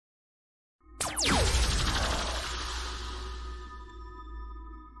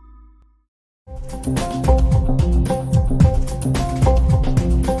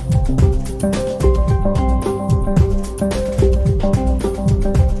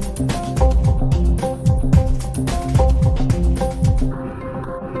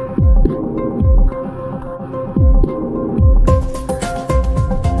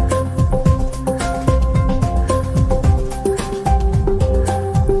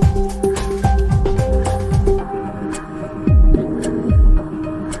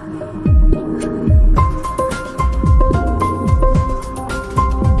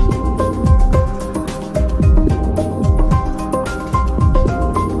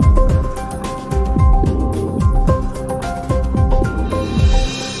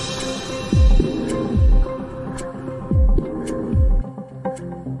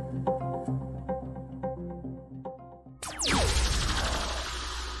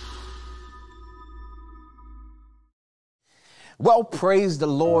Well, praise the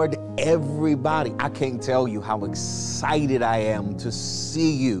Lord, everybody. I can't tell you how excited I am to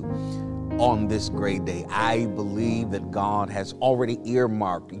see you on this great day. I believe that God has already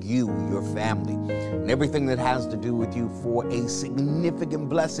earmarked you, your family, and everything that has to do with you for a significant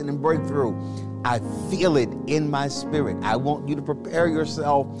blessing and breakthrough. I feel it in my spirit. I want you to prepare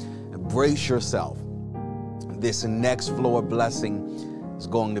yourself and brace yourself. This next flow of blessing is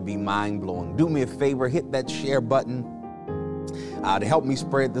going to be mind-blowing. Do me a favor, hit that share button to help me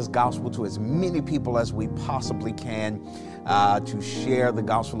spread this gospel to as many people as we possibly can, to share the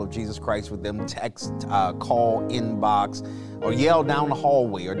gospel of Jesus Christ with them. Text, call, inbox, or yell down the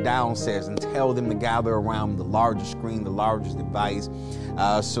hallway or downstairs and tell them to gather around the largest screen, the largest device,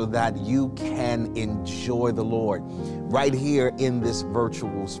 so that you can enjoy the Lord right here in this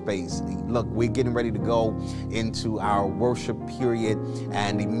virtual space. Look, we're getting ready to go into our worship period,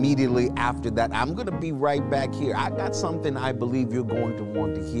 and immediately after that, I'm going to be right back here. I got something I believe you're going to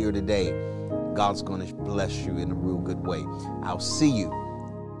want to hear today. God's going to bless you in a real good way. I'll see you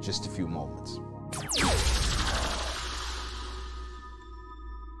in just a few moments.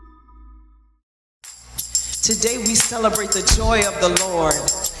 Today we celebrate the joy of the Lord.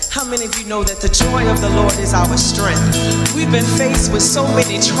 How many of you know that the joy of the Lord is our strength? We've been faced with so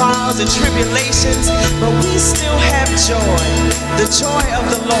many trials and tribulations, but we still have joy. The joy of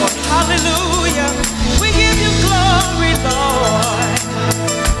the Lord. Hallelujah. We give you glory, Lord.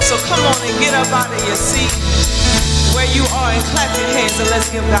 So come on and get up out of your seat where you are and clap your hands and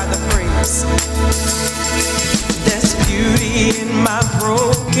let's give God the praise. There's beauty in my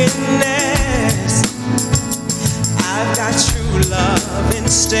brokenness. I've got true love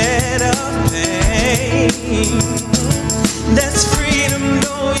instead of pain. There's freedom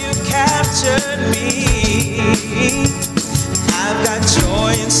though you captured me. I've got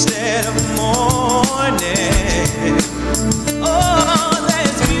joy instead of mourning. Oh,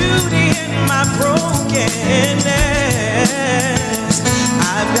 there's beauty in my brokenness.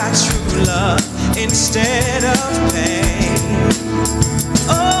 I've got true love instead of pain.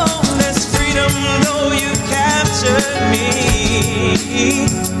 Oh, there's freedom though you captured me.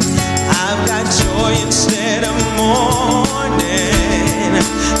 I've got joy instead of mourning.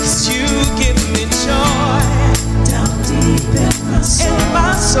 'Cause you give me joy down deep in my soul. In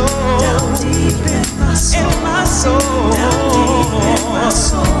my soul. Down deep in my soul. In my soul. Down deep in my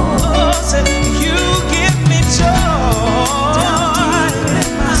soul. Oh, so you give me joy down deep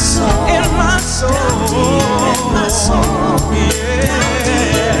in my soul. In my soul. Down deep in my soul. Yeah. Down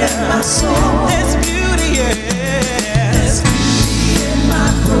deep in my soul. There's beauty, yeah. There's beauty in my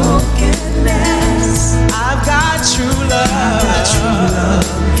brokenness. I've got true love. I've got true love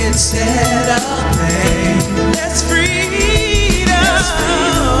instead of pain. There's freedom. There's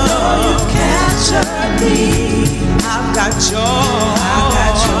freedom though you captured me. I've got joy. I've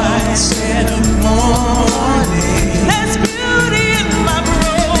got joy instead of mourning. There's beauty in my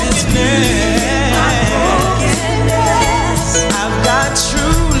brokenness. I've got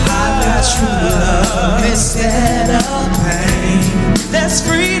true love. I've got true love instead of pain. There's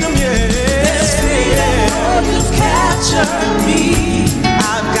freedom, yeah. There's freedom though you've captured me.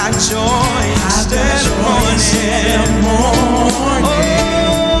 I've got joy instead of mourning. Oh,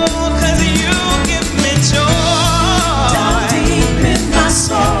 'cause you give me joy down deep in my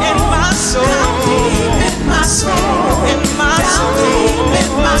soul. In my soul. Down deep in my soul. In my soul. Down deep in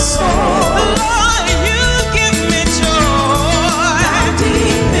my soul. Lord, you give me joy down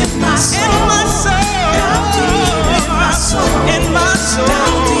deep in my soul. In my soul. Down deep in my soul. In my soul.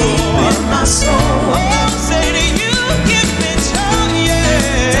 Down deep in my soul. Oh, say to you, give me joy,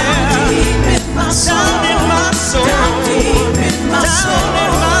 yeah. Down deep in my soul. Down in my soul. Down deep in my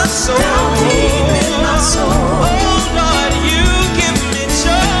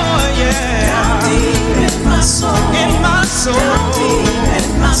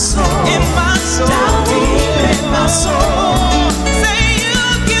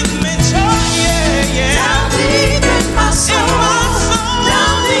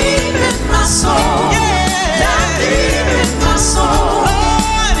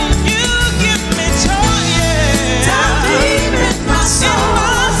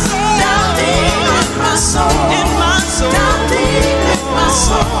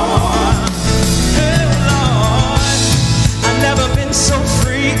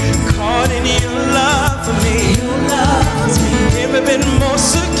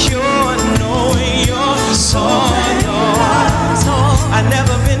secure knowing your soul, Lord. I've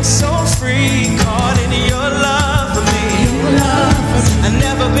never been so free, caught in your love for me. I've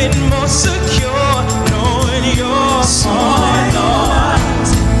never been more secure knowing your soul, Lord.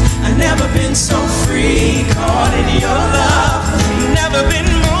 I've never been so free, caught in your love. Never been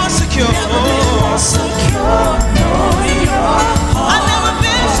more secure. Never been more secure, knowing your heart. I've never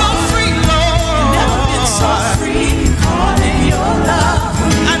been so free, Lord. Never been so free, caught in your love.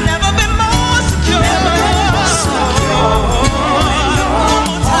 I've never been more secure. Never been more secure, knowing your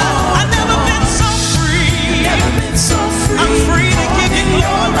heart. I've never been so free. Never been so free. I'm free to give you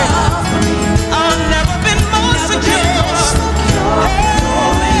glory. I've never been more secure.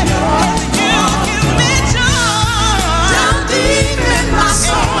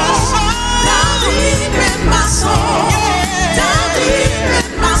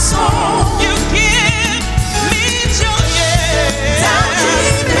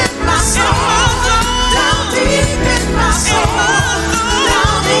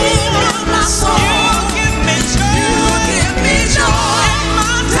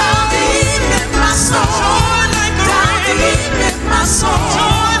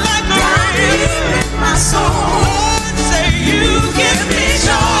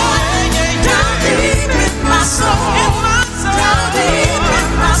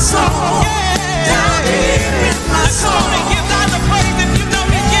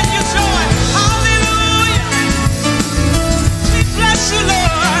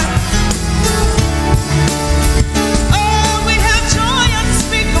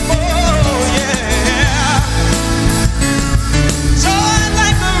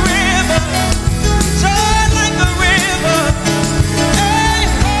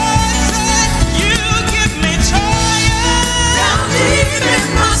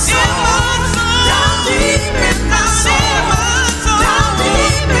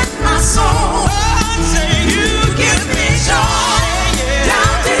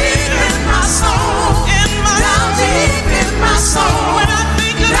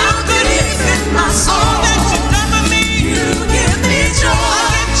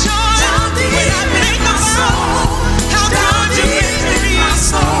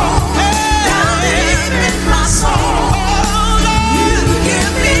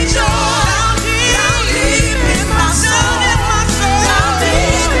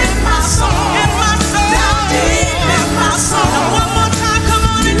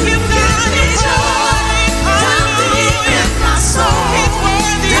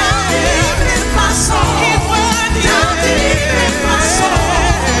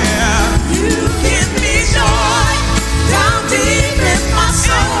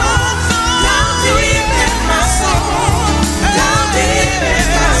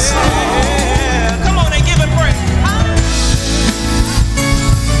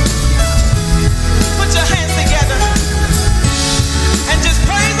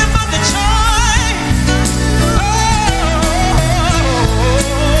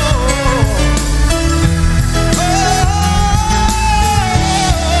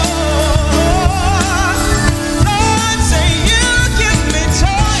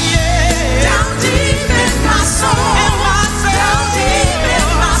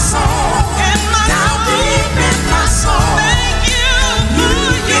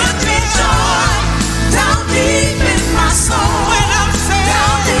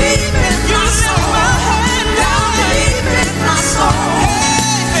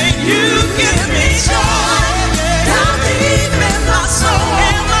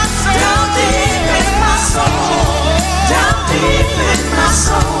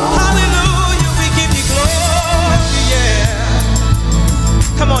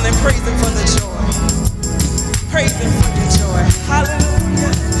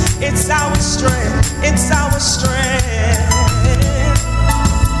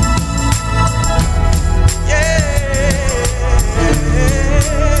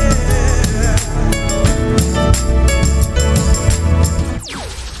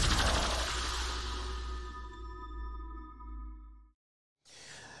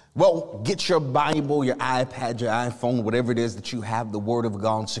 Well, get your Bible, your iPad, your iPhone, whatever it is that you have the Word of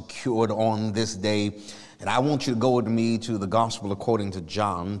God secured on this day. And I want you to go with me to the Gospel according to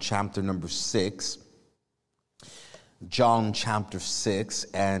John, chapter number 6. John chapter 6,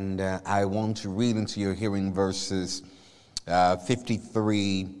 and I want to read into your hearing verses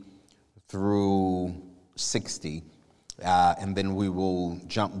 53 through 60. And then we will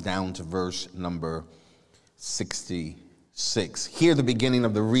jump down to verse number 66. Hear the beginning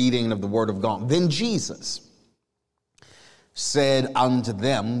of the reading of the word of God. Then Jesus said unto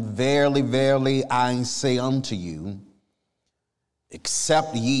them, Verily, verily, I say unto you,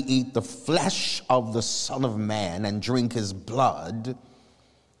 except ye eat the flesh of the Son of Man and drink his blood,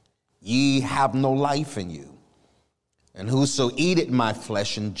 ye have no life in you. And whoso eateth my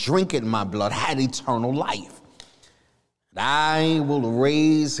flesh and drinketh my blood had eternal life. And I will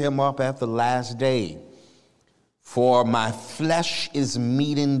raise him up at the last day. For my flesh is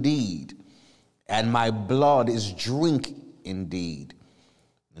meat indeed, and my blood is drink indeed.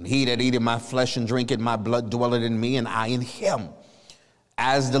 And he that eateth my flesh and drinketh my blood dwelleth in me, and I in him.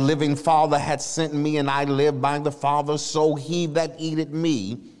 As the living Father hath sent me, and I live by the Father, so he that eateth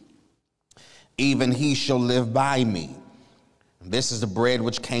me, even he shall live by me. And this is the bread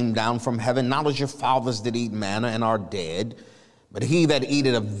which came down from heaven, not as your fathers did eat manna and are dead, but he that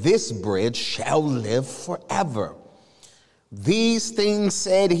eateth of this bread shall live forever. These things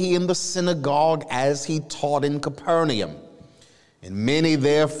said he in the synagogue as he taught in Capernaum. And many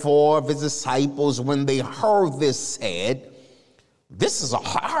therefore of his disciples, when they heard this, said, this is a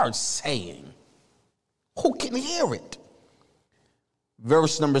hard saying. Who can hear it?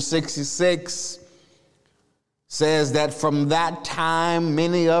 Verse number 66 says that from that time,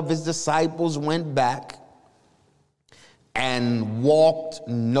 many of his disciples went back and walked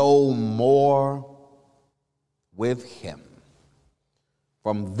no more with him.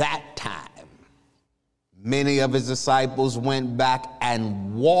 From that time, many of his disciples went back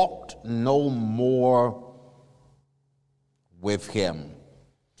and walked no more with him.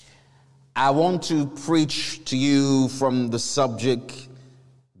 I want to preach to you from the subject,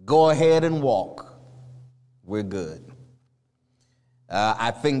 go ahead and walk. We're good.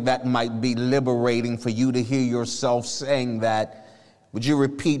 I think that might be liberating for you to hear yourself saying that. Would you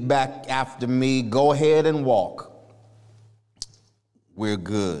repeat back after me? Go ahead and walk. We're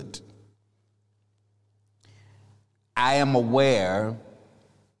good. I am aware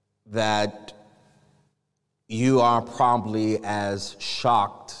that you are probably as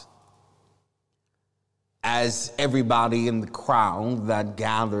shocked as everybody in the crowd that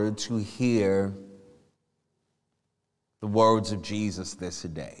gathered to hear the words of Jesus this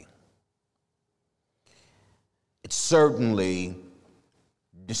day. It certainly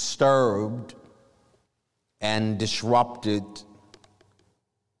disturbed and disrupted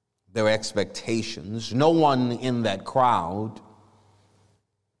their expectations. No one in that crowd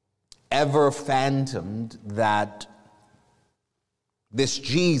ever fathomed that this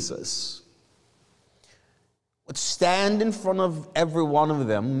Jesus would stand in front of every one of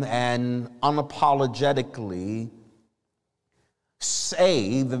them and unapologetically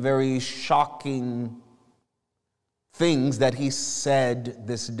say the very shocking things that he said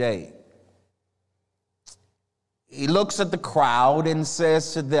this day. He looks at the crowd and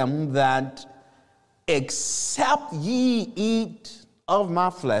says to them that, except ye eat of my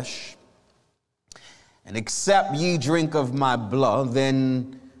flesh, and except ye drink of my blood,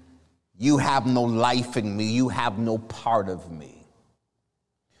 then you have no life in me, you have no part of me.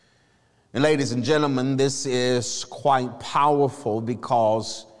 And ladies and gentlemen, this is quite powerful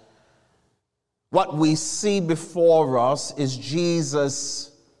because what we see before us is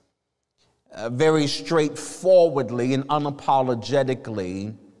Jesus very straightforwardly and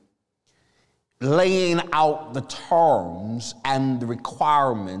unapologetically laying out the terms and the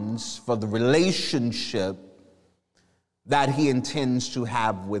requirements for the relationship that he intends to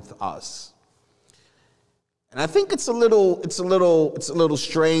have with us. And I think it's a little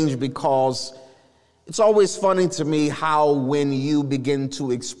strange because it's always funny to me how when you begin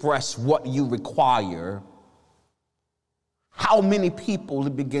to express what you require, how many people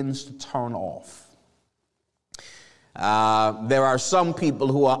it begins to turn off. There are some people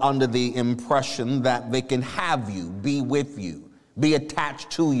who are under the impression that they can have you, be with you, be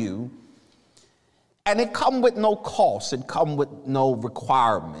attached to you, and it comes with no cost. It comes with no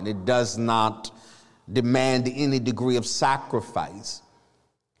requirement. It does not demand any degree of sacrifice.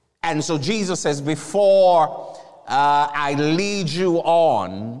 And so Jesus says, before I lead you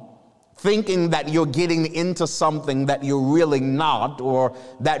on, thinking that you're getting into something that you're really not, or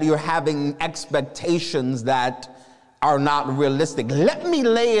that you're having expectations that are not realistic, let me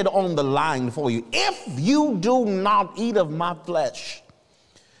lay it on the line for you. If you do not eat of my flesh,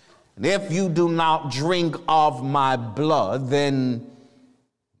 and if you do not drink of my blood, then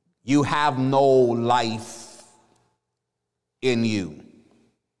you have no life in you.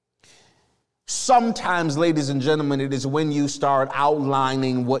 Sometimes, ladies and gentlemen, it is when you start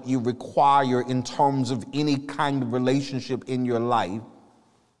outlining what you require in terms of any kind of relationship in your life,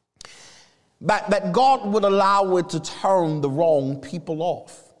 but God would allow it to turn the wrong people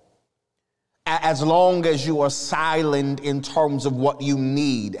off. As long as you are silent in terms of what you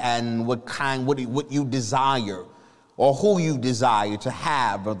need and what you desire, or who you desire to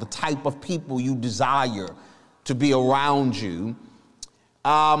have, or the type of people you desire to be around you,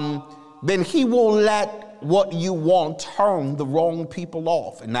 then he will let what you want turn the wrong people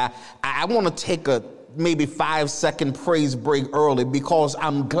off. And I want to take a maybe 5-second praise break early, because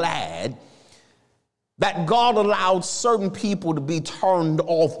I'm glad that God allowed certain people to be turned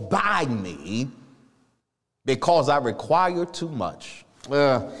off by me because I require too much.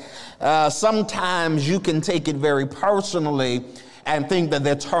 Sometimes you can take it very personally and think that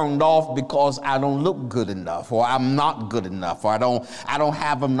they're turned off because I don't look good enough, or I'm not good enough, or I don't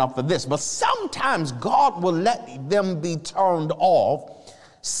have enough of this. But sometimes God will let them be turned off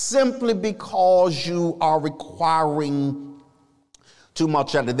simply because you are requiring too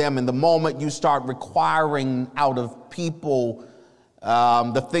much out of them. And the moment you start requiring out of people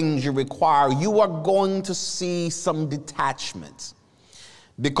the things you require, you are going to see some detachments.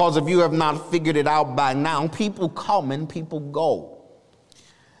 Because if you have not figured it out by now, people come and people go.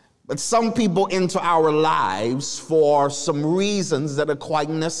 But some people enter our lives for some reasons that are quite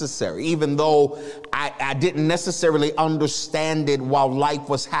necessary, even though I didn't necessarily understand it while life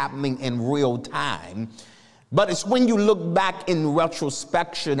was happening in real time. But it's when you look back in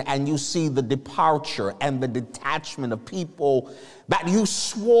retrospection and you see the departure and the detachment of people that you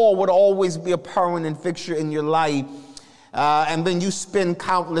swore would always be a permanent fixture in your life. And then you spend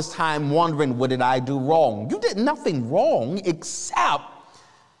countless time wondering, what did I do wrong? You did nothing wrong except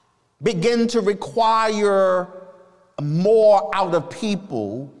begin to require more out of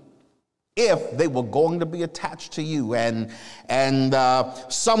people if they were going to be attached to you. And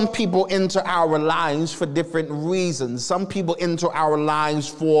some people enter our lives for different reasons. Some people enter our lives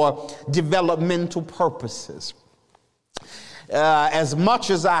for developmental purposes. As much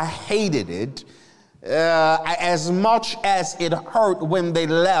as I hated it, as much as it hurt when they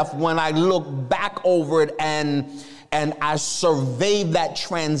left, when I look back over it and I surveyed that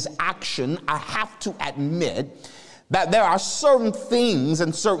transaction, I have to admit that there are certain things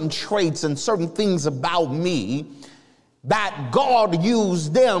and certain traits and certain things about me that God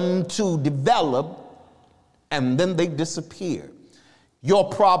used them to develop, and then they disappear. Your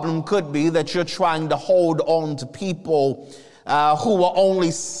problem could be that you're trying to hold on to people who were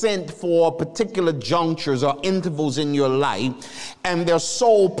only sent for particular junctures or intervals in your life, and their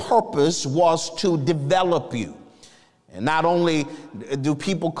sole purpose was to develop you. And not only do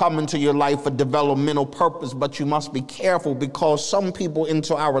people come into your life for developmental purpose, but you must be careful, because some people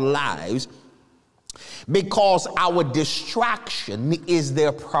enter our lives because our distraction is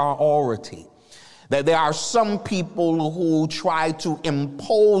their priority. That there are some people who try to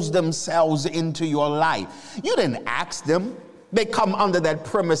impose themselves into your life. You didn't ask them. They come under that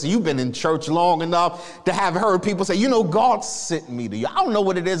premise. You've been in church long enough to have heard people say, you know, God sent me to you. I don't know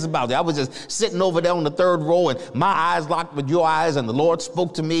what it is about that. I was just sitting over there on the third row and my eyes locked with your eyes, and the Lord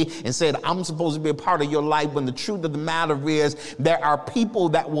spoke to me and said, I'm supposed to be a part of your life. When the truth of the matter is, there are people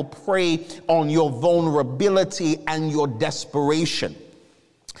that will prey on your vulnerability and your desperation.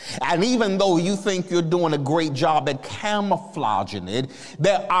 And even though you think you're doing a great job at camouflaging it,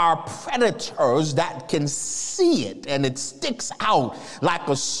 there are predators that can see it, and it sticks out like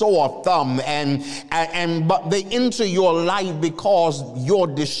a sore thumb. But they enter your life because your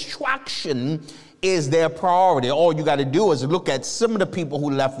distraction is their priority. All you got to do is look at some of the people who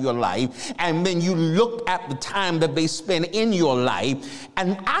left your life, and then you look at the time that they spend in your life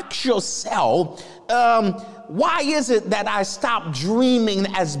and ask yourself, why is it that I stopped dreaming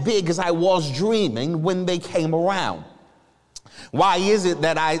as big as I was dreaming when they came around? Why is it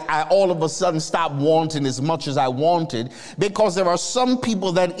that I all of a sudden stopped wanting as much as I wanted? Because there are some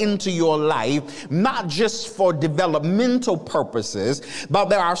people that enter your life not just for developmental purposes, but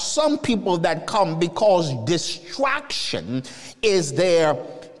there are some people that come because distraction is their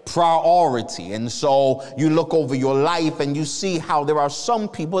priority. And so you look over your life and you see how there are some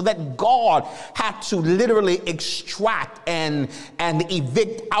people that God had to literally extract and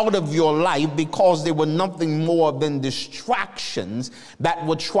evict out of your life because they were nothing more than distractions that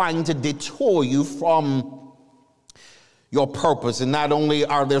were trying to detour you from your purpose. And not only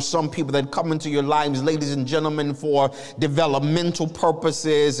are there some people that come into your lives, ladies and gentlemen, for developmental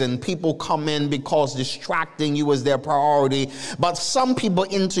purposes, and people come in because distracting you is their priority, but some people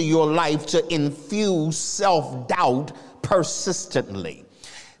enter your life to infuse self-doubt persistently.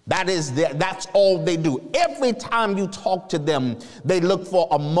 That's all they do. Every time you talk to them, they look for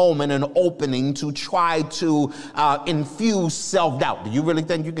a moment, an opening to try to infuse self-doubt. Do you really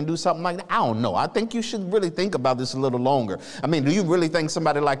think you can do something like that? I don't know. I think you should really think about this a little longer. I mean, do you really think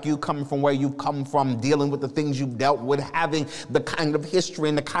somebody like you, coming from where you've come from, dealing with the things you've dealt with, having the kind of history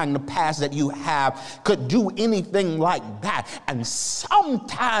and the kind of past that you have, could do anything like that? And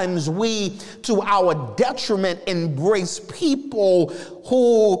sometimes we, to our detriment, embrace people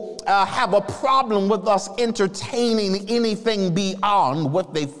who have a problem with us entertaining anything beyond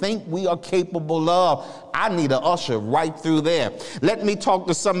what they think we are capable of. I need an usher right through there. Let me talk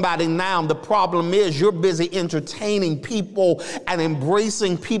to somebody now. The problem is you're busy entertaining people and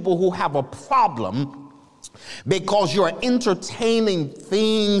embracing people who have a problem, because you're entertaining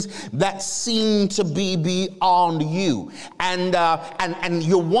things that seem to be beyond you. And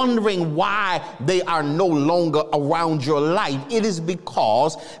you're wondering why they are no longer around your life. It is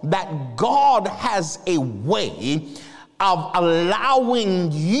because that God has a way of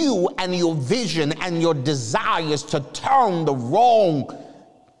allowing you and your vision and your desires to turn the wrong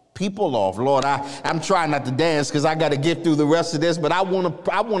people off. Lord, I'm trying not to dance because I got to get through the rest of this, but I want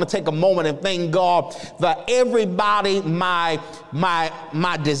to take a moment and thank God for everybody my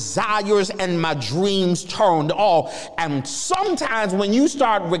desires and my dreams turned off. And sometimes when you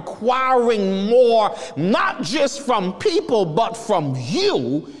start requiring more, not just from people, but from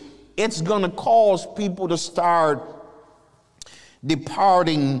you, it's going to cause people to start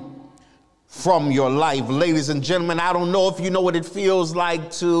departing from your life. Ladies and gentlemen, I don't know if you know what it feels like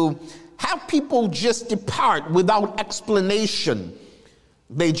to have people just depart without explanation.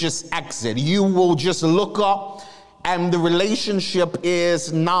 They just exit. You will just look up and the relationship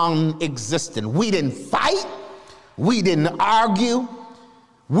is non-existent. We didn't fight. We didn't argue.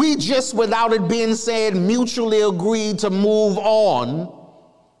 We just, without it being said, mutually agreed to move on.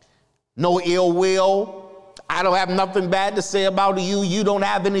 No ill will. I don't have nothing bad to say about you. You don't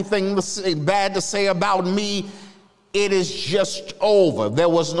have anything bad to say about me. It is just over. There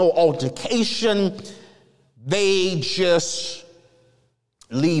was no altercation. They just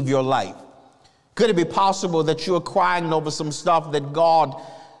leave your life. Could it be possible that you're crying over some stuff that God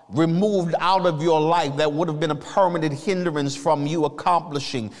removed out of your life that would have been a permanent hindrance from you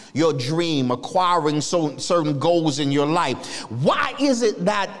accomplishing your dream, acquiring certain goals in your life? Why is it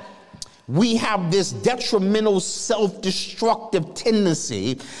that we have this detrimental, self-destructive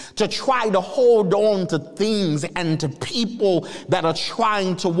tendency to try to hold on to things and to people that are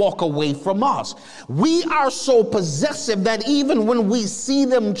trying to walk away from us? We are so possessive that even when we see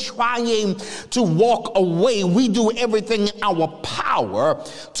them trying to walk away, we do everything in our power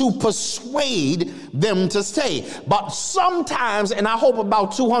to persuade them to stay. But sometimes, and I hope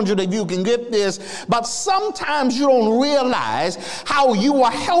about 200 of you can get this, but sometimes you don't realize how you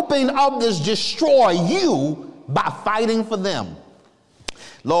are helping others destroy you by fighting for them.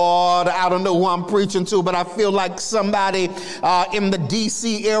 Lord, I don't know who I'm preaching to, but I feel like somebody in the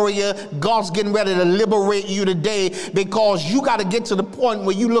DC area, God's getting ready to liberate you today, because you got to get to the point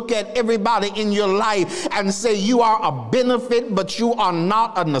where you look at everybody in your life and say you are a benefit, but you are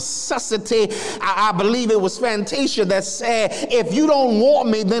not a necessity. I believe it was Fantasia that said, if you don't want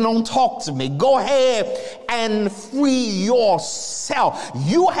me, then don't talk to me. Go ahead and free yourself.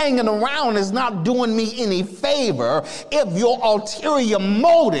 You hanging around is not doing me any favor if your ulterior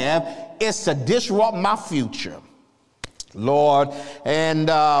motive is to disrupt my future. Lord, and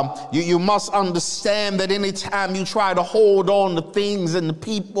you must understand that anytime you try to hold on to things and the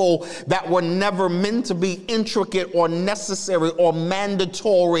people that were never meant to be intricate or necessary or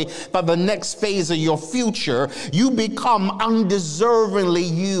mandatory for the next phase of your future, you become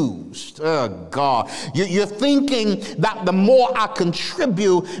undeservingly used. Oh God, you're thinking that the more I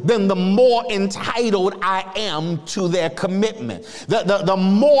contribute, then the more entitled I am to their commitment. The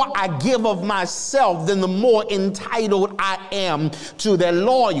more I give of myself, then the more entitled I am to their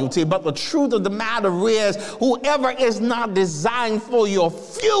loyalty. But the truth of the matter is, whoever is not designed for your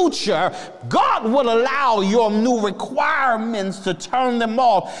future, God will allow your new requirements to turn them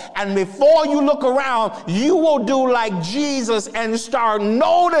off. And before you look around, you will do like Jesus and start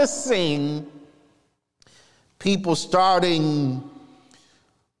noticing people starting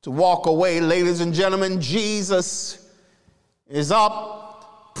to walk away. Ladies and gentlemen, Jesus is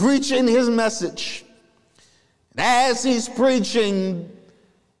up preaching his message. And as he's preaching,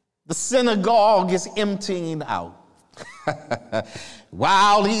 the synagogue is emptying out.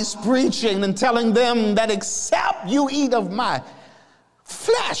 While he's preaching and telling them that except you eat of my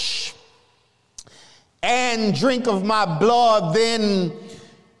flesh and drink of my blood, then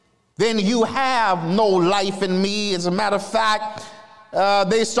you have no life in me. As a matter of fact,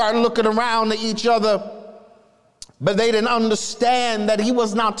 they started looking around at each other, but they didn't understand that he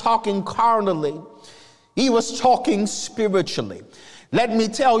was not talking carnally. He was talking spiritually. Let me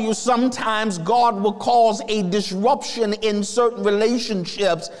tell you, sometimes God will cause a disruption in certain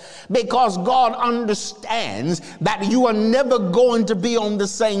relationships because God understands that you are never going to be on the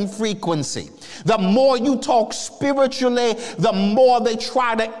same frequency. The more you talk spiritually, the more they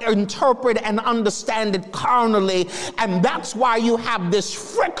try to interpret and understand it carnally. And that's why you have this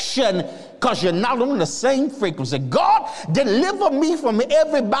friction, because you're not on the same frequency. God, deliver me from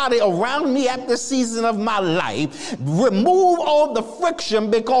everybody around me at this season of my life. Remove all the friction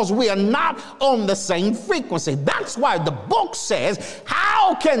because we are not on the same frequency. That's why the book says,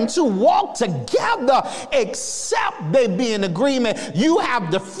 how can two walk together except they be in agreement? You have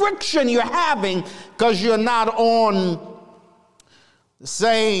the friction you're having because you're not on the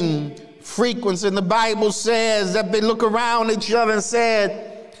same frequency. And the Bible says that they look around each other and said,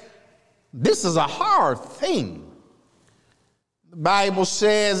 this is a hard thing. The Bible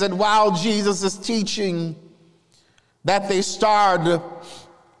says that while Jesus is teaching, that they start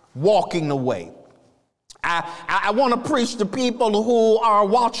walking away. I want to preach to people who are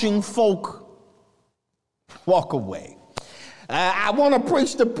watching folk walk away. I want to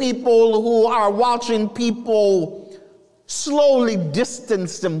preach to people who are watching people slowly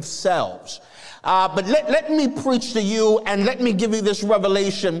distance themselves. But let me preach to you and let me give you this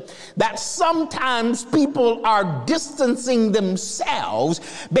revelation that sometimes people are distancing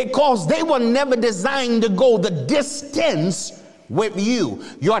themselves because they were never designed to go the distance with you.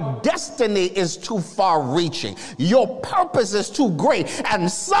 Your destiny is too far reaching. Your purpose is too great. And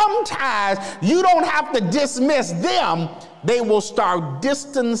sometimes you don't have to dismiss them. They will start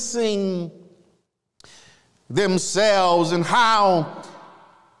distancing themselves. And how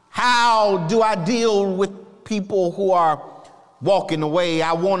do I deal with people who are walking away?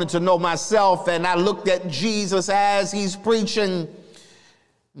 I wanted to know myself, and I looked at Jesus as he's preaching.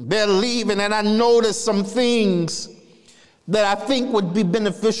 They're leaving, and I noticed some things that I think would be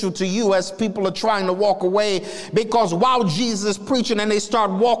beneficial to you as people are trying to walk away. Because while Jesus is preaching and they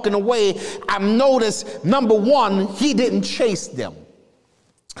start walking away, I've noticed, number one, he didn't chase them.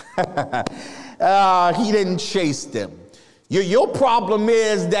 He didn't chase them. Your problem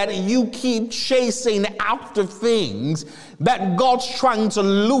is that you keep chasing after things that God's trying to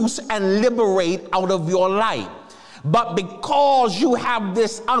loose and liberate out of your life. But because you have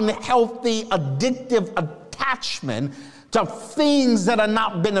this unhealthy, addictive attachment to things that are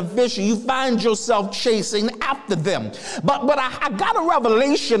not beneficial, you find yourself chasing after them. But I got a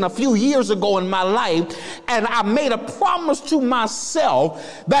revelation a few years ago in my life, and I made a promise to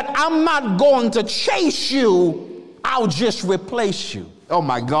myself that I'm not going to chase you, I'll just replace you. Oh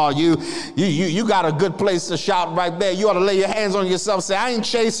my God, you got a good place to shout right there. You ought to lay your hands on yourself and say, I ain't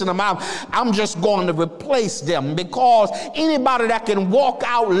chasing them out. I'm just going to replace them. Because anybody that can walk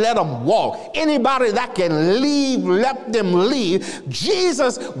out, let them walk. Anybody that can leave, let them leave.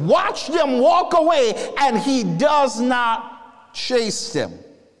 Jesus watched them walk away, and he does not chase them.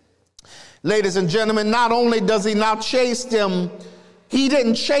 Ladies and gentlemen, not only does he not chase them, he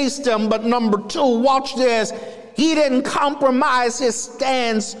didn't chase them, but number two, watch this. He didn't compromise his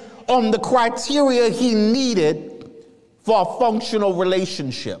stance on the criteria he needed for a functional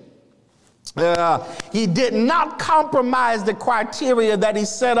relationship. He did not compromise the criteria that he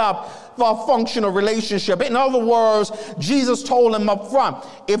set up for a functional relationship. In other words, Jesus told him up front,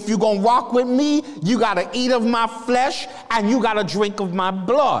 if you're going to rock with me, you got to eat of my flesh and you got to drink of my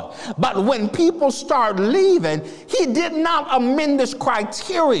blood. But when people start leaving, he did not amend this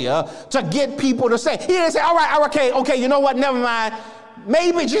criteria to get people to say, he didn't say, all right, okay, you know what, never mind.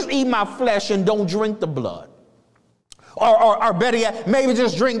 Maybe just eat my flesh and don't drink the blood. Or better yet, maybe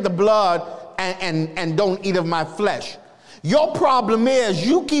just drink the blood and don't eat of my flesh. Your problem is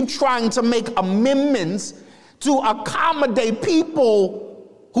you keep trying to make amendments to accommodate people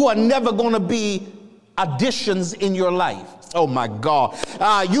who are never going to be additions in your life. Oh my God.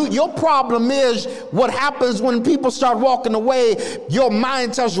 Your problem is what happens when people start walking away. Your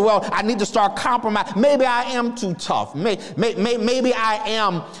mind tells you, well, I need to start compromising. Maybe I am too tough. Maybe I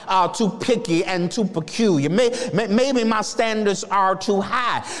am too picky and too peculiar. Maybe my standards are too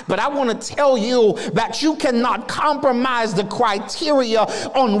high. But I want to tell you that you cannot compromise the criteria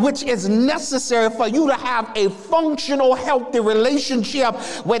on which is necessary for you to have a functional, healthy relationship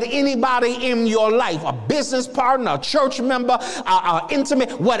with anybody in your life, a business partner, a church member, intimate,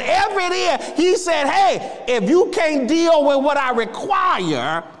 whatever it is. He said, hey, if you can't deal with what I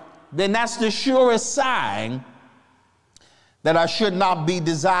require, then that's the surest sign that I should not be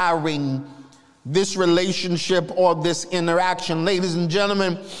desiring this relationship or this interaction. Ladies and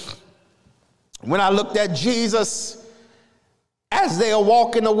gentlemen, when I looked at Jesus as they are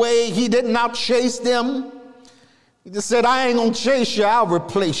walking away, he did not chase them. He just said, I ain't gonna chase you, I'll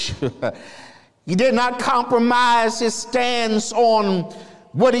replace you. He did not compromise his stance on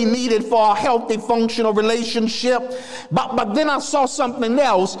what he needed for a healthy, functional relationship. But then I saw something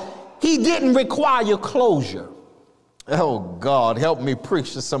else. He didn't require closure. Oh, God, help me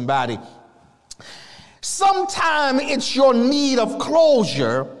preach to somebody. Sometimes it's your need of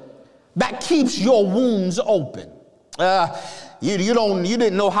closure that keeps your wounds open. You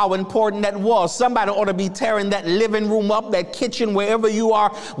didn't know how important that was. Somebody ought to be tearing that living room up, that kitchen, wherever you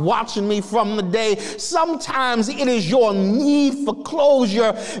are watching me from today. Sometimes it is your need for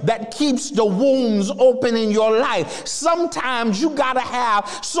closure that keeps the wounds open in your life. Sometimes you got to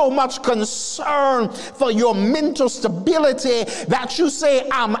have so much concern for your mental stability that you say,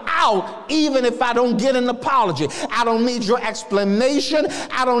 I'm out, even if I don't get an apology. I don't need your explanation.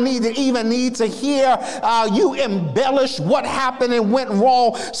 I don't even need to hear you embellish what happened and went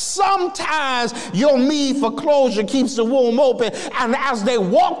wrong. Sometimes your need for closure keeps the womb open. And as they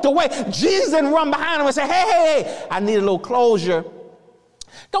walked away, Jesus didn't run behind them and say, hey, I need a little closure.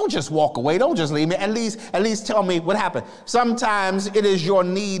 Don't just walk away. Don't just leave me. At least tell me what happened. Sometimes it is your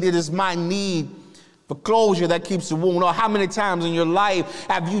need. It is my need for closure that keeps the wound. Or how many times in your life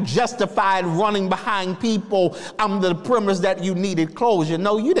have you justified running behind people under the premise that you needed closure?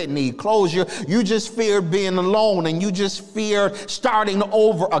 No, you didn't need closure. You just feared being alone, and you just feared starting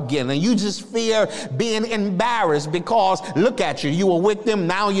over again, and you just feared being embarrassed because look at you. You were with them,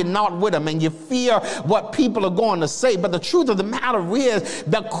 now you're not with them, and you fear what people are going to say. But the truth of the matter is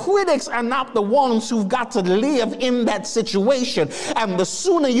the critics are not the ones who've got to live in that situation. And the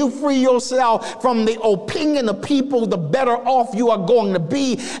sooner you free yourself from the opinion of people, the better off you are going to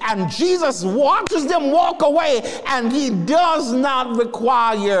be. And Jesus watches them walk away, and he does not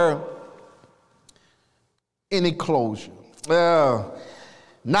require any closure.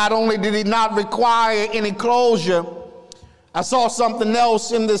 Not only did he not require any closure, I saw something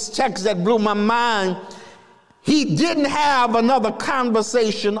else in this text that blew my mind. He didn't have another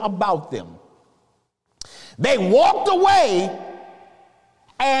conversation about them. They walked away,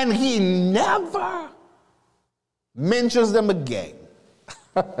 and he never mentions them again.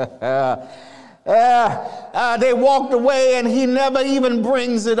 They walked away, and he never even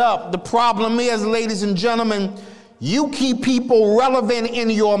brings it up. The problem is, ladies and gentlemen, you keep people relevant in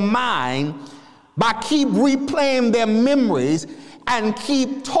your mind by keep replaying their memories and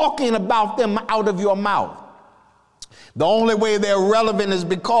keep talking about them out of your mouth. The only way they're relevant is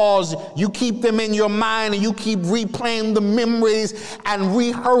because you keep them in your mind and you keep replaying the memories and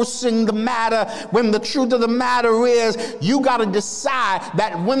rehearsing the matter, when the truth of the matter is you got to decide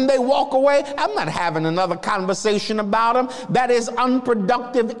that when they walk away, I'm not having another conversation about them. That is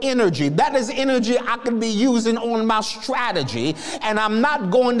unproductive energy. That is energy I could be using on my strategy, and I'm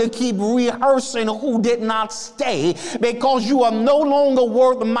not going to keep rehearsing who did not stay, because you are no longer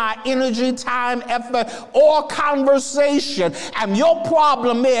worth my energy, time, effort, or conversation. And your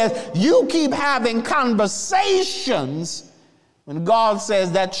problem is you keep having conversations when God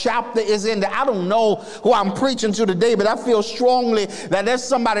says that chapter is ended. I don't know who I'm preaching to today, but I feel strongly that there's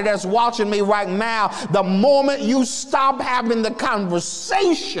somebody that's watching me right now. The moment you stop having the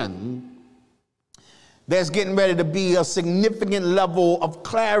conversation, there's getting ready to be a significant level of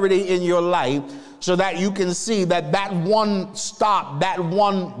clarity in your life, so that you can see that that one stop, that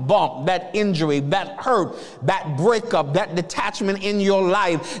one bump, that injury, that hurt, that breakup, that detachment in your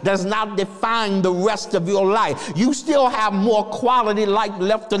life does not define the rest of your life. You still have more quality life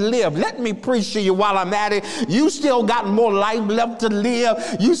left to live. Let me preach to you while I'm at it. You still got more life left to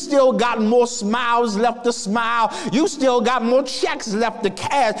live. You still got more smiles left to smile. You still got more checks left to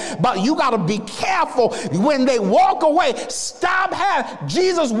cash. But you got to be careful when they walk away. Stop having.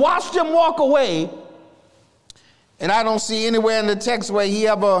 Jesus watched them walk away. And I don't see anywhere in the text where he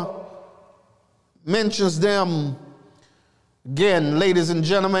ever mentions them again. Ladies and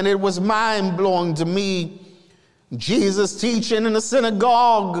gentlemen, it was mind-blowing to me. Jesus teaching in the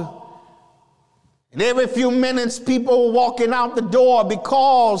synagogue, and every few minutes people were walking out the door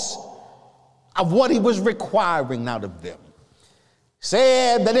because of what he was requiring out of them.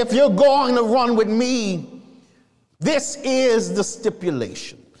 Said that if you're going to run with me, this is the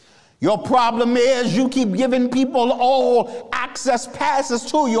stipulation. Your problem is you keep giving people all access passes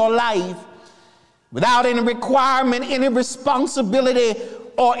to your life without any requirement, any responsibility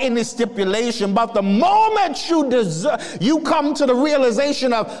or any stipulation, but the moment you come to the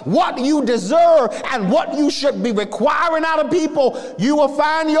realization of what you deserve and what you should be requiring out of people, you will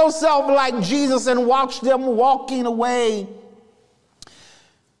find yourself like Jesus and watch them walking away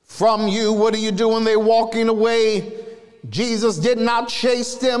from you. What are you doing? They're walking away. Jesus did not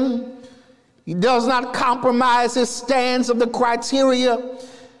chase them. He does not compromise his stance of the criteria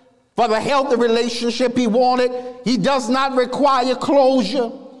for the healthy relationship he wanted. He does not require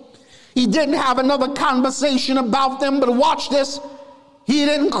closure. He didn't have another conversation about them, but watch this. He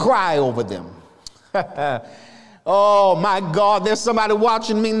didn't cry over them. Oh my God, there's somebody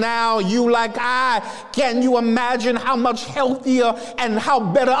watching me now, you like I. Can you imagine how much healthier and how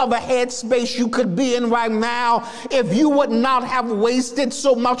better of a headspace you could be in right now if you would not have wasted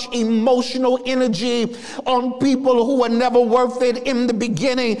so much emotional energy on people who were never worth it in the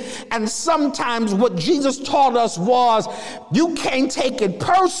beginning? And sometimes what Jesus taught us was, you can't take it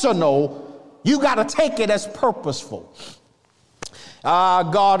personal, you got to take it as purposeful.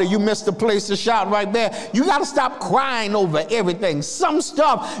 God, you missed the place to shout right there. You got to stop crying over everything. Some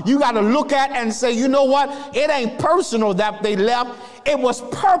stuff you got to look at and say, you know what? It ain't personal that they left. It was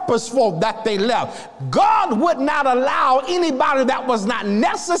purposeful that they left. God would not allow anybody that was not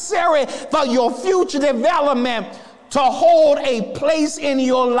necessary for your future development to hold a place in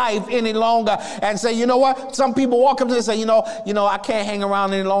your life any longer. And say, you know what? Some people walk up to me and say, you know, I can't hang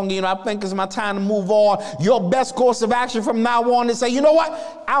around any longer. I think it's my time to move on. Your best course of action from now on is say, you know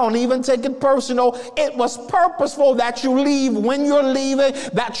what? I don't even take it personal. It was purposeful that you leave when you're leaving,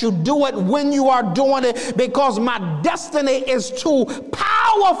 that you do it when you are doing it, because my destiny is too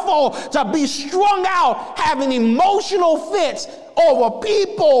powerful to be strung out having emotional fits over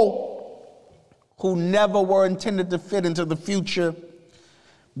people who never were intended to fit into the future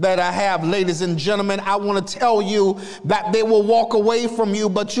that I have. Ladies and gentlemen, I want to tell you that they will walk away from you,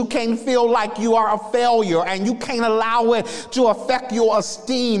 but you can't feel like you are a failure, and you can't allow it to affect your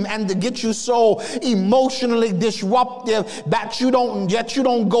esteem and to get you so emotionally disruptive that you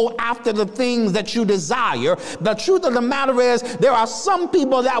don't go after the things that you desire. The truth of the matter is, there are some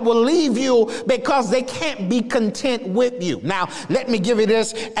people that will leave you because they can't be content with you. Now, let me give you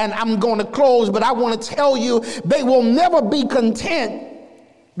this, and I'm going to close, but I want to tell you, they will never be content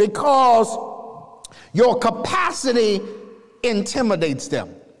because your capacity intimidates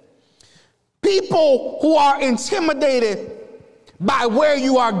them. People who are intimidated by where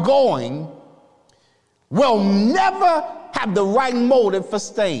you are going will never have the right motive for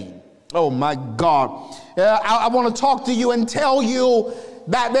staying. Oh my God. I want to talk to you and tell you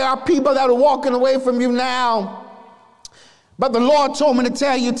that there are people that are walking away from you now, but the Lord told me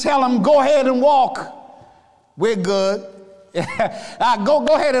to tell them, go ahead and walk. We're good. Go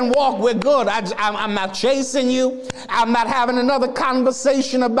ahead and walk. We're good. I'm not chasing you. I'm not having another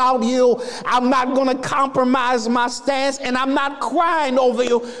conversation about you. I'm not going to compromise my stance, and I'm not crying over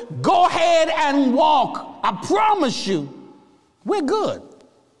you. Go ahead and walk. I promise you, we're good.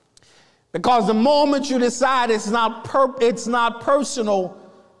 Because the moment you decide it's not personal,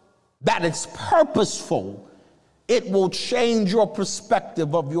 that it's purposeful, it will change your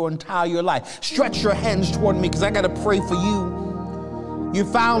perspective of your entire life. Stretch your hands toward me, because I got to pray for you. You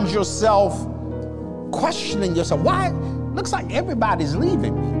found yourself questioning yourself. Why? Looks like everybody's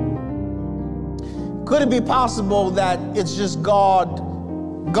leaving me. Could it be possible that it's just God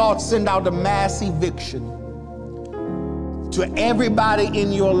sent out a mass eviction to everybody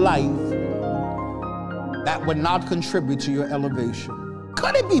in your life that would not contribute to your elevation?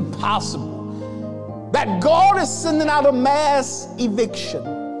 Could it be possible that God is sending out a mass eviction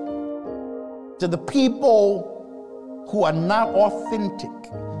to the people who are not authentic?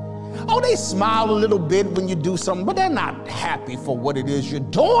 Oh, they smile a little bit when you do something, but they're not happy for what it is you're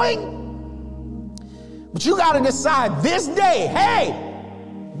doing. But you got to decide this day, hey,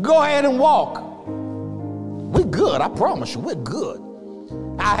 go ahead and walk. We're good. I promise you, we're good.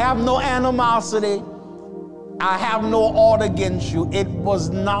 I have no animosity. I have no ought against you. It was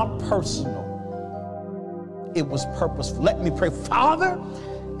not personal. It was purposeful. Let me pray. Father,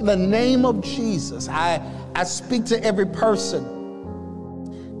 in the name of Jesus, I speak to every person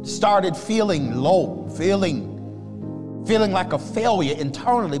started feeling low, feeling like a failure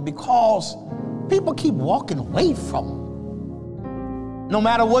internally because people keep walking away from them. No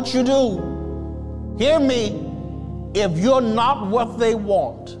matter what you do, hear me, if you're not what they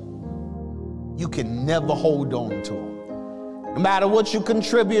want, you can never hold on to them. No matter what you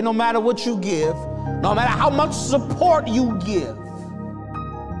contribute, no matter what you give, no matter how much support you give,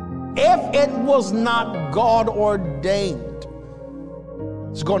 if it was not God ordained,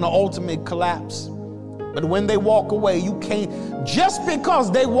 it's going to ultimately collapse. But when they walk away, you can't, just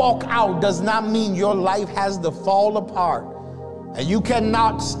because they walk out does not mean your life has to fall apart. And you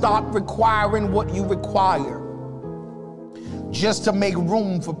cannot stop requiring what you require just to make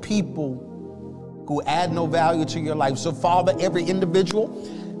room for people who add no value to your life. So, Father, every individual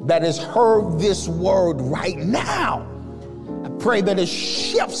that has heard this word right now, I pray that it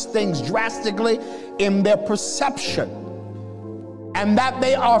shifts things drastically in their perception, and that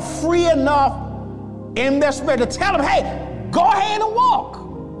they are free enough in their spirit to tell them, hey, go ahead and walk.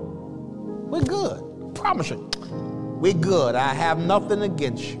 We're good. I promise you. We're good. I have nothing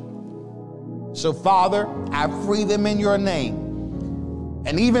against you. So, Father, I free them in your name.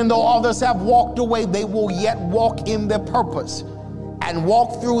 And even though others have walked away, they will yet walk in their purpose and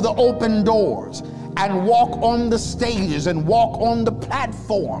walk through the open doors and walk on the stages and walk on the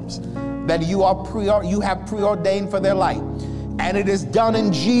platforms that you have preordained for their life. And it is done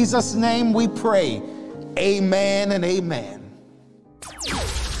in Jesus' name we pray. Amen and amen.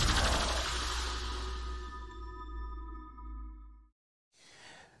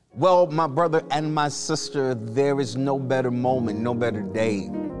 Well, my brother and my sister, there is no better moment, no better day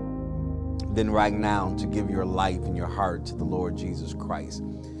than right now to give your life and your heart to the Lord Jesus Christ.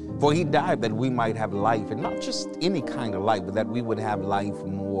 For he died that we might have life, and not just any kind of life, but that we would have life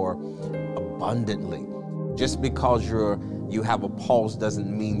more abundantly. Just because you have a pulse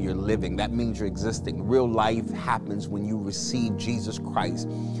doesn't mean you're living. That means you're existing. Real life happens when you receive Jesus Christ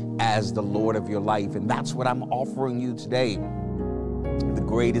as the Lord of your life. And that's what I'm offering you today. The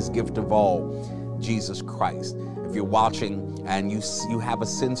greatest gift of all, Jesus Christ. If you're watching and you have a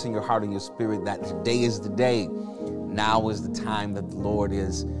sense in your heart and your spirit that today is the day, now is the time that the Lord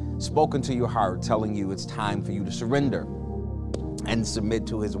is spoken to your heart, telling you it's time for you to surrender and submit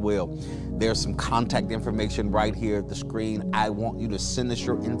to his will. There's some contact information right here at the screen. I want you to send us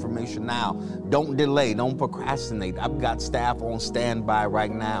your information now. Don't delay, don't procrastinate. I've got staff on standby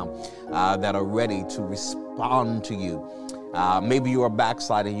right now that are ready to respond to you. Maybe you're a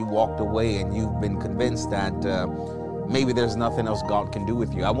backslider and you walked away and you've been convinced that maybe there's nothing else God can do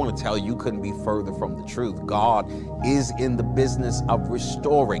with you. I want to tell you, you couldn't be further from the truth. God is in the business of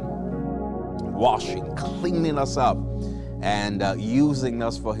restoring, washing, cleaning us up, and using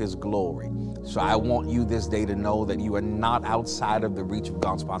us for his glory. So I want you this day to know that you are not outside of the reach of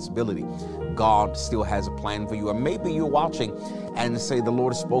God's possibility. God still has a plan for you. Or maybe you're watching and say, the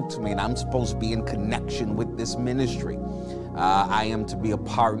Lord spoke to me and I'm supposed to be in connection with this ministry. I am to be a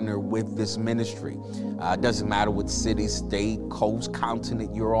partner with this ministry. It doesn't matter what city, state, coast,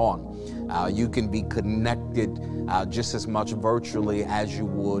 continent you're on. You can be connected just as much virtually as you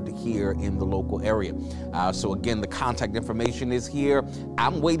would here in the local area. So again, the contact information is here.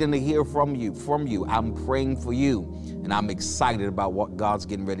 I'm waiting to hear from you. I'm praying for you, and I'm excited about what God's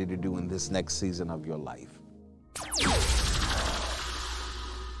getting ready to do in this next season of your life.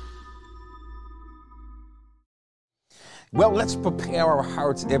 Well, let's prepare our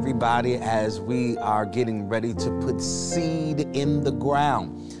hearts, everybody, as we are getting ready to put seed in the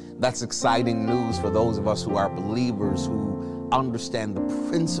ground. That's exciting news for those of us who are believers, who understand the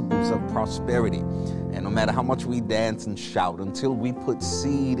principles of prosperity. And no matter how much we dance and shout, until we put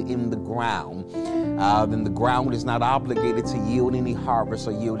seed in the ground, then the ground is not obligated to yield any harvest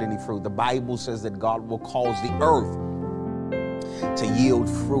or yield any fruit. The Bible says that God will cause the earth to yield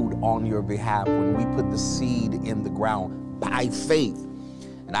fruit on your behalf when we put the seed in the ground by faith.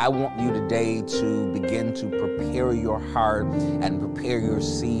 And I want you today to begin to prepare your heart and prepare your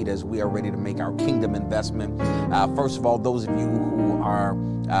seed as we are ready to make our kingdom investment. First of all, those of you who are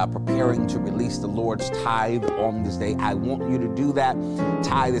preparing to release the Lord's tithe on this day, I want you to do that.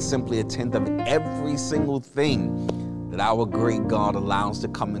 Tithe is simply a tenth of every single thing that our great God allows to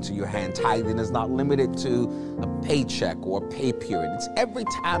come into your hand. Tithing is not limited to a paycheck or a pay period. It's every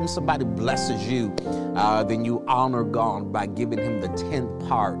time somebody blesses you, then you honor God by giving him the 10th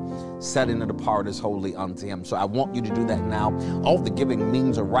part, setting it apart as holy unto him. So I want you to do that now. All the giving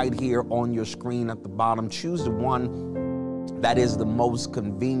means are right here on your screen at the bottom. Choose the one that is the most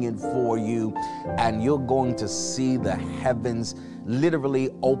convenient for you, and you're going to see the heavens literally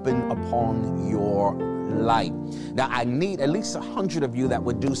open upon your life. Now, I need at least 100 of you that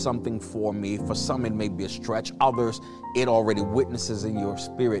would do something for me. For some, it may be a stretch. Others, it already witnesses in your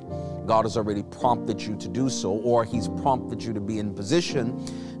spirit. God has already prompted you to do so, or he's prompted you to be in position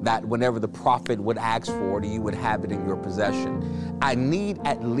that whenever the prophet would ask for it, you would have it in your possession. I need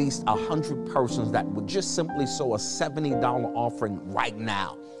at least 100 persons that would just simply sow a $70 offering right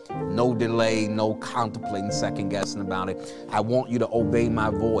now. No delay, no contemplating, second guessing about it. I want you to obey my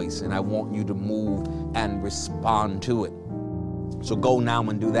voice, and I want you to move and respond to it. So go now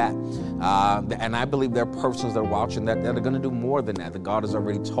and do that. And I believe there are persons that are watching that are going to do more than that God has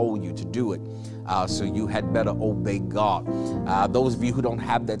already told you to do it. So you had better obey God. Those of you who don't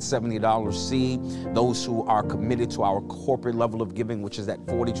have that $70 seed, those who are committed to our corporate level of giving, which is that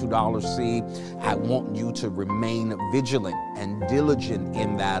 $42 seed, I want you to remain vigilant and diligent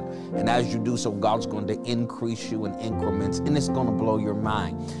in that. And as you do so, God's going to increase you in increments, and it's going to blow your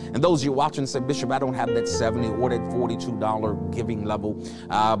mind. And those of you watching say, Bishop, I don't have that $70 or that $42 giving level,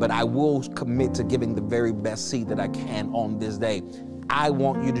 but I will commit to giving the very best seed that I can on this day. I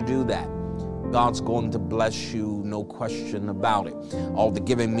want you to do that. God's going to bless you, no question about it. All the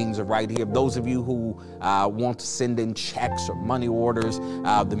giving means are right here. Those of you who want to send in checks or money orders,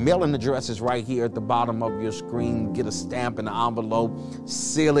 the mailing address is right here at the bottom of your screen. Get a stamp and an envelope,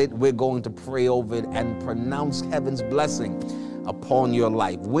 seal it. We're going to pray over it and pronounce heaven's blessing upon your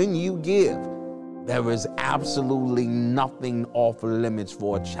life. When you give, there is absolutely nothing off limits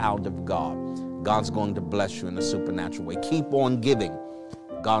for a child of God. God's going to bless you in a supernatural way. Keep on giving.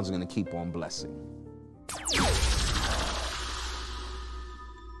 God's going to keep on blessing.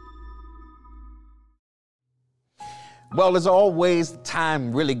 Well, as always,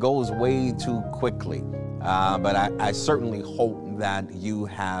 time really goes way too quickly. But I certainly hope that you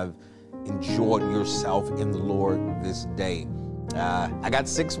have enjoyed yourself in the Lord this day. I got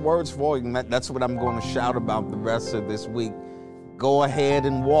 6 words for you, and that's what I'm going to shout about the rest of this week. Go ahead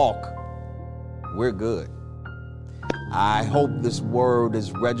and walk. We're good. I hope this word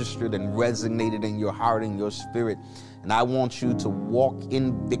is registered and resonated in your heart and your spirit. And I want you to walk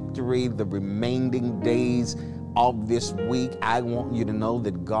in victory the remaining days of this week. I want you to know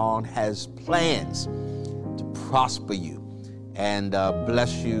that God has plans to prosper you and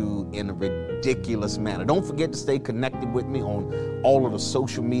bless you in a ridiculous manner. Don't forget to stay connected with me on all of the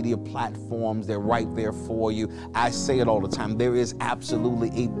social media platforms. They're right there for you. I say it all the time. There is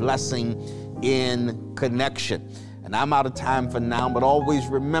absolutely a blessing in connection. And I'm out of time for now, but always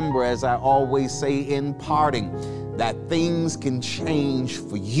remember, as I always say in parting, that things can change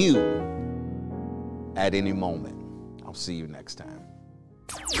for you at any moment. I'll see you next time.